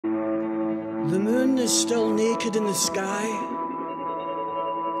The moon is still naked in the sky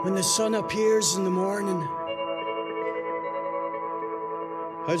when the sun appears in the morning.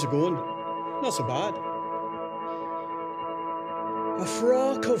 How's it going? Not so bad. A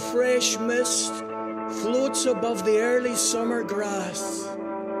frock of fresh mist floats above the early summer grass.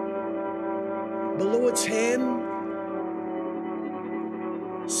 Below its hem,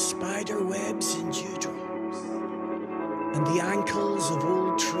 spider webs and dewdrops, and the ankles of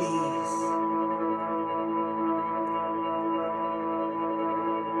old trees.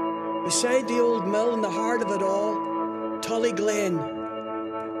 Beside the old mill in the heart of it all, Tullyglen.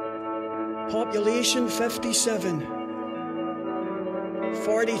 Population 57.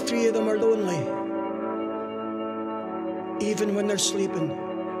 43 of them are lonely, even when they're sleeping.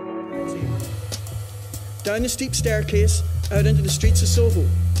 Down the steep staircase, out into the streets of Soho,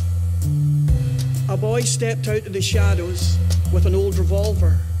 a boy stepped out of the shadows with an old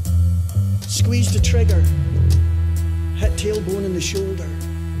revolver, squeezed the trigger, hit tailbone in the shoulder.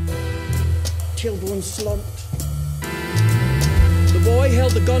 Tailbone slumped. The boy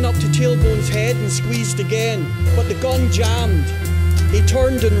held the gun up to Tailbone's head and squeezed again, but the gun jammed. He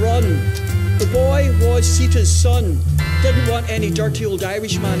turned and run. The boy was Sita's son. Didn't want any dirty old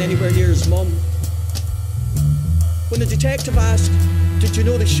Irishman anywhere near his mum. When the detective asked, "Did you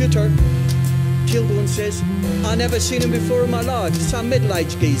know the shooter?" Tailbone says, "I never seen him before in my life. It's a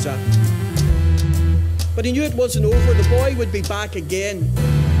middle-aged geezer." But he knew it wasn't over. The boy would be back again.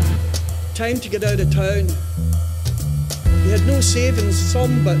 Time to get out of town. He had no savings,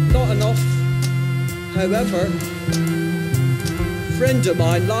 some, but not enough. However, friend of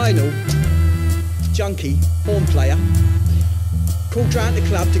mine, Lionel, junkie, home player, called round the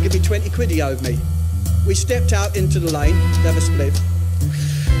club to give me 20 quid he owed me. We stepped out into the lane, never split.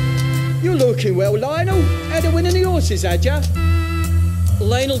 "You're looking well, Lionel. Had a win in the horses, had ya?"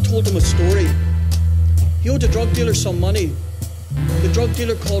 Lionel told him a story. He owed a drug dealer some money. The drug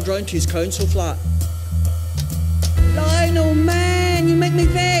dealer called round to his council flat. "Lionel, man, you make me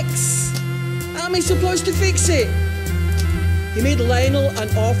vex. How am I supposed to fix it?" He made Lionel an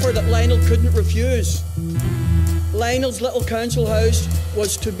offer that Lionel couldn't refuse. Lionel's little council house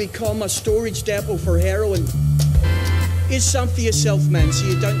was to become a storage depot for heroin. Here's some for yourself, man, so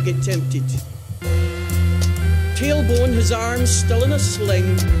you don't get tempted. Tailbone, his arms still in a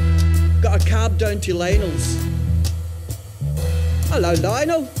sling, got a cab down to Lionel's. "Hello,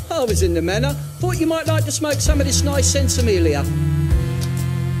 Lionel. I was in the manor. Thought you might like to smoke some of this nice Sensimelia."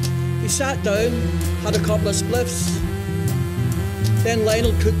 He sat down, had a couple of spliffs. Then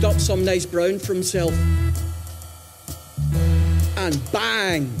Lionel cooked up some nice brown for himself. And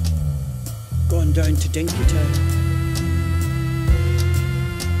bang! Gone down to Dinkytown.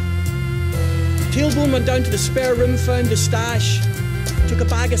 Tailbone went down to the spare room, found the stash, took a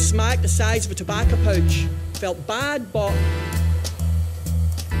bag of smack the size of a tobacco pouch. Felt bad, but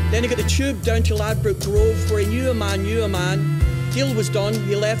then he got a tube down to Ladbroke Grove, where he knew a man. Deal was done,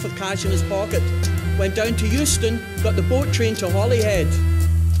 he left with cash in his pocket. Went down to Euston, got the boat train to Holyhead.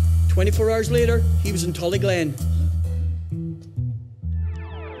 24 hours later, he was in Tullyglen.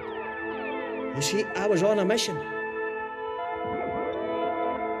 You see, I was on a mission.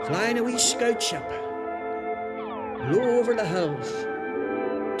 Flying a wee scout ship. Low over the hills.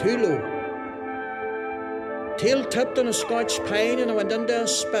 Too low. Tail tipped on a Scotch pine and I went into a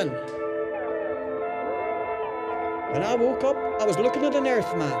spin. When I woke up, I was looking at an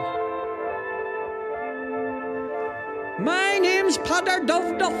Earthman. "My name's Padder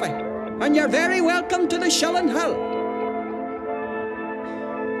Dove Duffy, and you're very welcome to the Shilling Hill."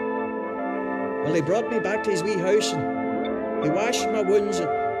 Well, he brought me back to his wee house and he washed my wounds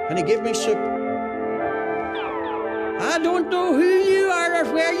and he gave me soup. "I don't know who you are or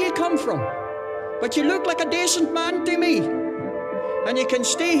where you come from, but you look like a decent man to me. And you can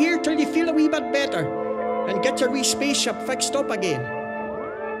stay here till you feel a wee bit better and get your wee spaceship fixed up again.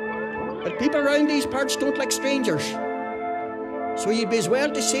 But people around these parts don't like strangers. So you'd be as well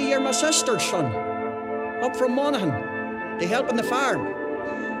to say you're my sister's son, up from Monaghan, to help on the farm."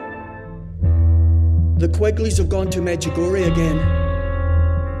 The Quigleys have gone to Medjugorje again,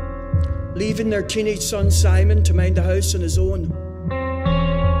 leaving their teenage son Simon to mind the house on his own.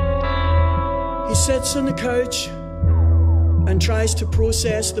 He sits on the couch and tries to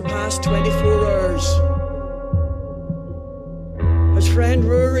process the past 24 hours. His friend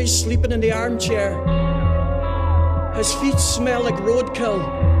Rory's sleeping in the armchair. His feet smell like roadkill,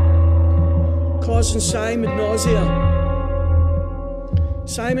 causing Simon nausea.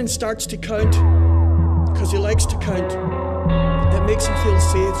 Simon starts to count, because he likes to count. It makes him feel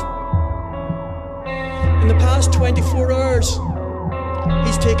safe. In the past 24 hours,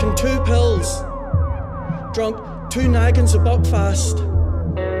 He's taken 2 pills, drunk 2 naggins of Buckfast,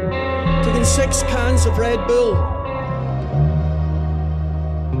 taken 6 cans of Red Bull.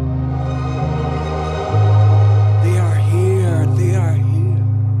 They are here, they are here.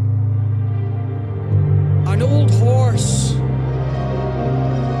 An old horse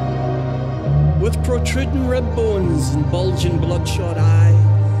with protruding rib bones and bulging bloodshot eye,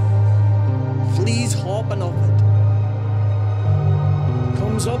 fleas hopping off it,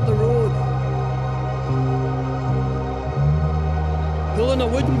 comes up the road, pulling a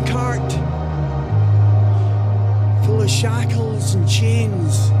wooden cart full of shackles and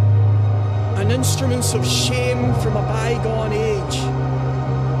chains and instruments of shame from a bygone age,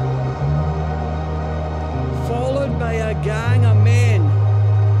 followed by a gang of men,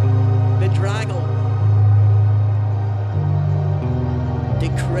 bedraggled,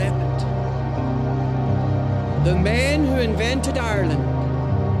 decrepit. The men who invented Ireland.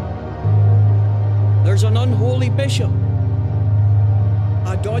 There's an unholy bishop,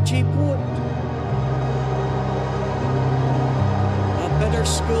 a dodgy poet, a bitter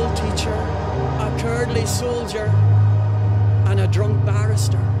school teacher, a cowardly soldier, and a drunk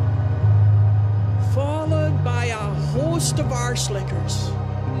barrister, followed by a host of arse-lickers.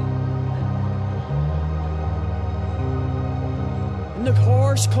 And the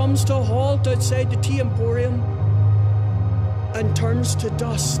horse comes to a halt outside the tea emporium and turns to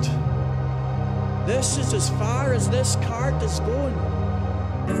dust. This is as far as this cart is going.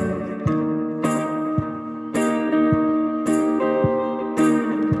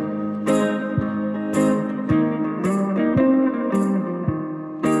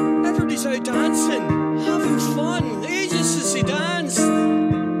 Everybody's out dancing, having fun. Ages since they danced.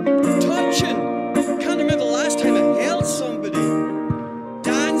 Touching. Can't remember the last time I held somebody.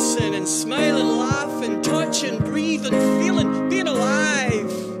 Dancing and smiling, laughing, touching, breathing, feeling, being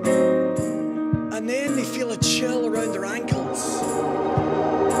alive. And then they feel a chill around their ankles.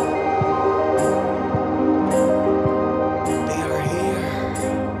 They are here.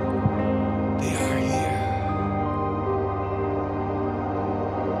 They are here.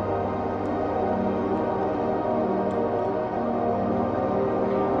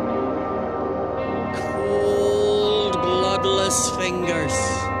 Cold, bloodless fingers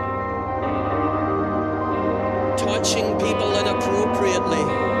touching people inappropriately.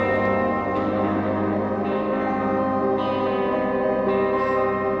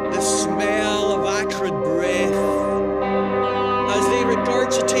 The smell of acrid breath as they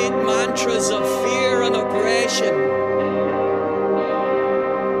regurgitate mantras of fear and oppression.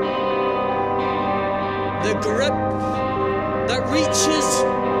 The grip that reaches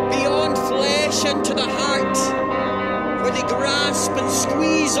beyond flesh into the heart, where they grasp and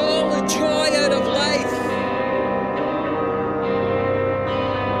squeeze all the joy out of life.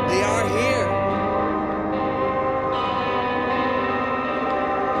 They are here.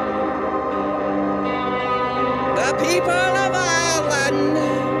 The people of Ireland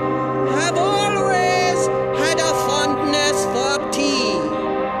have always had a fondness for tea.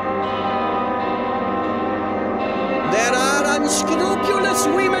 There are unscrupulous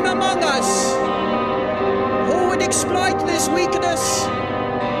women among us who would exploit this weakness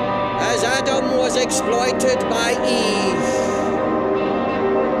as Adam was exploited by Eve.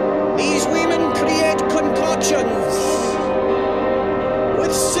 These women create concoctions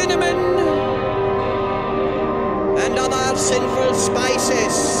with cinnamon and other sinful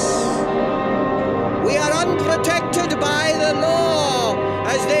spices. We are unprotected by the law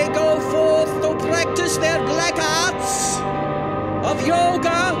as they go forth to practice their black arts of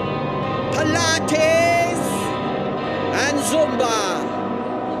yoga, Pilates, and Zumba.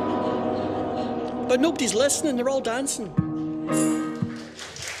 But nobody's listening, they're all dancing.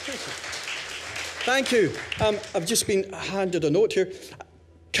 Thank you. I've just been handed a note here.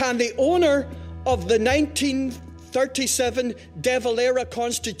 Can the owner of the 1937 Devil-era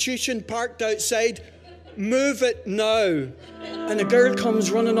Constitution parked outside move it now? And a girl comes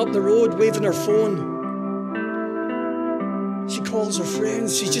running up the road waving her phone. She calls her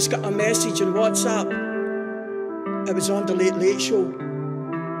friends. She's just got a message on WhatsApp. It was on the Late Late Show.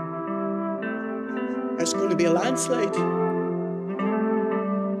 It's going to be a landslide.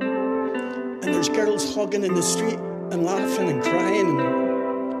 And there's girls hugging in the street and laughing and crying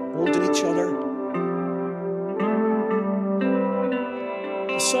and holding each other.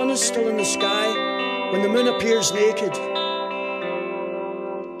 The sun is still in the sky when the moon appears naked.